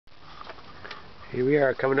Here we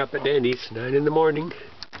are coming up at Danny's, 9 in the morning.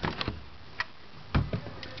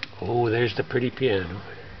 Oh, there's the pretty piano.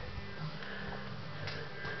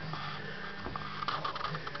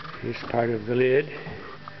 Here's part of the lid.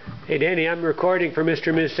 Hey Danny, I'm recording for Mr.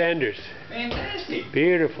 and Ms. Sanders. Fantastic.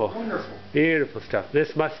 Beautiful. Wonderful. Beautiful stuff.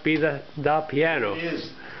 This must be the piano. It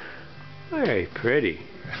is. Very pretty.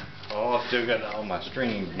 Oh, I've still got all my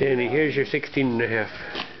strings. Danny, here's your 16.5.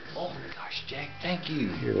 Oh my gosh, Jack, thank you.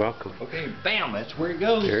 You're welcome. Okay, bam, that's where it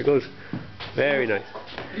goes. There it goes. Very nice.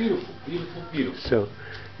 Beautiful, beautiful, beautiful. So,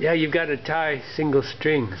 yeah, you've got to tie single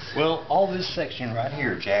strings. Well, all this section right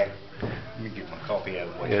here, Jack, let me get my coffee out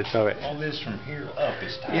of the way. Yeah, it's all right. All this from here up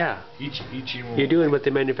is tied. Yeah. Each You're doing what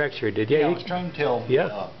the manufacturer did. Yeah, I was trying to tell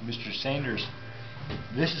yeah. Mr. Sanders,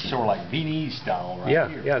 this is sort of like Viennese style right yeah,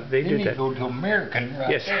 here. Yeah, they then do that. Go to American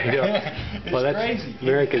right yes, there. you do. It's well, that's crazy.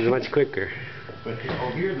 American's much quicker. But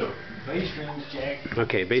here the bass strings, Jack.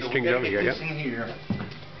 Okay, bass strings over here. This in here.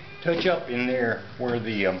 Touch up in there where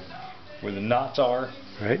the knots are.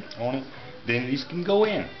 Right. On it. Then these can go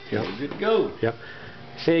in. Yep. There it goes. Yep.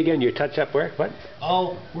 Say again. You touch up where? What?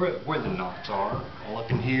 Oh, where the knots are, all up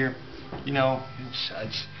in here. You know,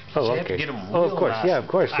 oh, okay. Have to get them real oh, of course. nice Yeah, of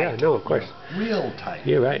course. tight, Yeah, no, of course. Real tight.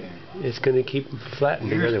 You're right. It's going to keep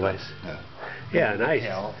flattening otherwise. Yeah, nice.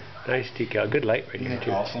 Decal. Nice decal. Good light right Isn't here that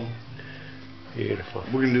too. awesome? Beautiful.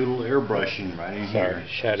 We're going to do a little airbrushing right in here.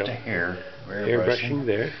 Shadow. Just a hair. Airbrushing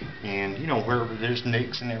there. And, you know, wherever there's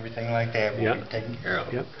nicks and everything like that, we'll be taken care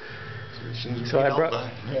of. Yep. So, as soon as we So get I all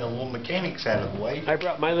brought the little mechanics out of the way. I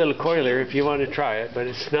brought my little coiler if you want to try it, but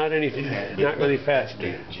it's not anything, not really fast.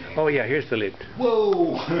 Oh yeah, here's the lid.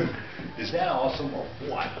 Whoa! Is that awesome or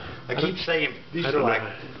what? I keep saying these are like,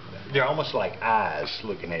 they're almost like eyes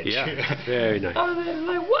looking at you. Yeah, very nice. Oh, they're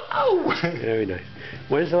like, whoa! Very nice.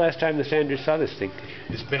 When's the last time the Sanders saw this thing?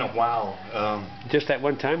 It's been a while. Just that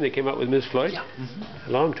one time they came out with Ms. Floyd? Yeah.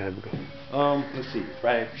 A long time ago. Let's see.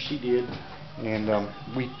 Right after she did. And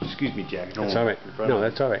excuse me, Jack. That's all right. No,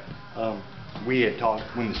 that's all right. We had talked,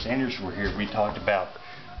 when the Sanders were here, we talked about,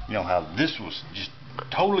 you know, how this was just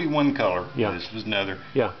totally one color. Yeah. This was another.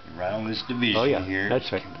 Yeah. Right on this division here.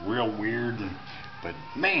 That's right. Real weird. But,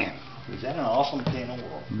 man, is that an awesome piano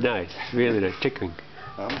world? Nice. Really nice. Tickling.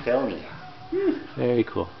 I'm telling you. Very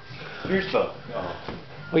cool. Here's the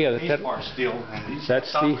oh, yeah, these parts still. And these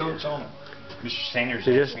that's top the coats on them. Mr. Sanders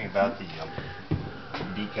asked me about the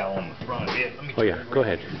decal on the front of it. Let me oh, yeah. Go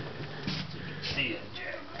ahead. See it,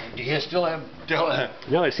 Jack. Do you still have...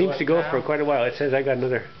 No, it seems to go for quite a while. It says I got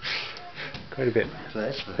another... quite a bit. So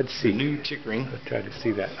that's Let's see. The new chickering. I'll try to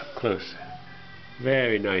see that up close.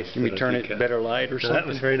 Very nice. Can we turn it better light or something? That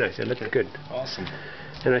was very nice. It looked good. Awesome.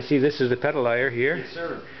 And I see this is the pedal lyre here. Yes,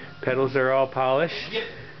 sir. Pedals are all polished. Yep.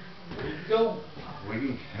 There you go.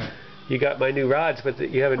 You got my new rods, but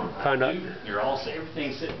you haven't found out. They're all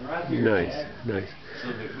everything's sitting right here. Nice, Jack, nice.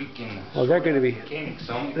 So that we can. Well, they're going to be.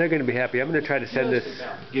 They're going to be happy. I'm going to try to send this.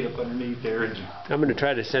 Get up underneath there. And I'm going to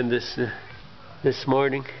try to send this this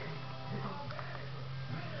morning.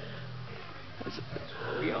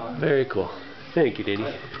 Very cool. Thank you,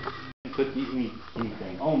 Danny. Put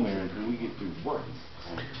anything on there until we get through work.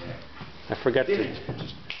 I forgot to.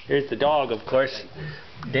 Here's the dog, of course.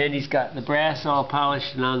 Danny's got the brass all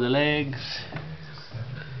polished and on the legs.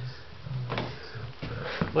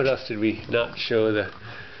 What else did we not show?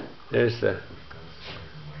 There's the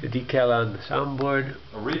decal on the soundboard.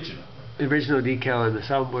 Original decal on the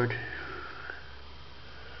soundboard.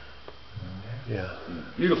 Yeah.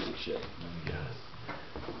 Beautiful shape. Yeah.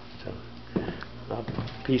 So I'll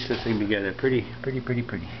piece this thing together. Pretty. I don't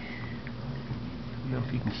know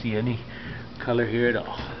if you can see any color here at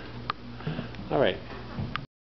all. All right.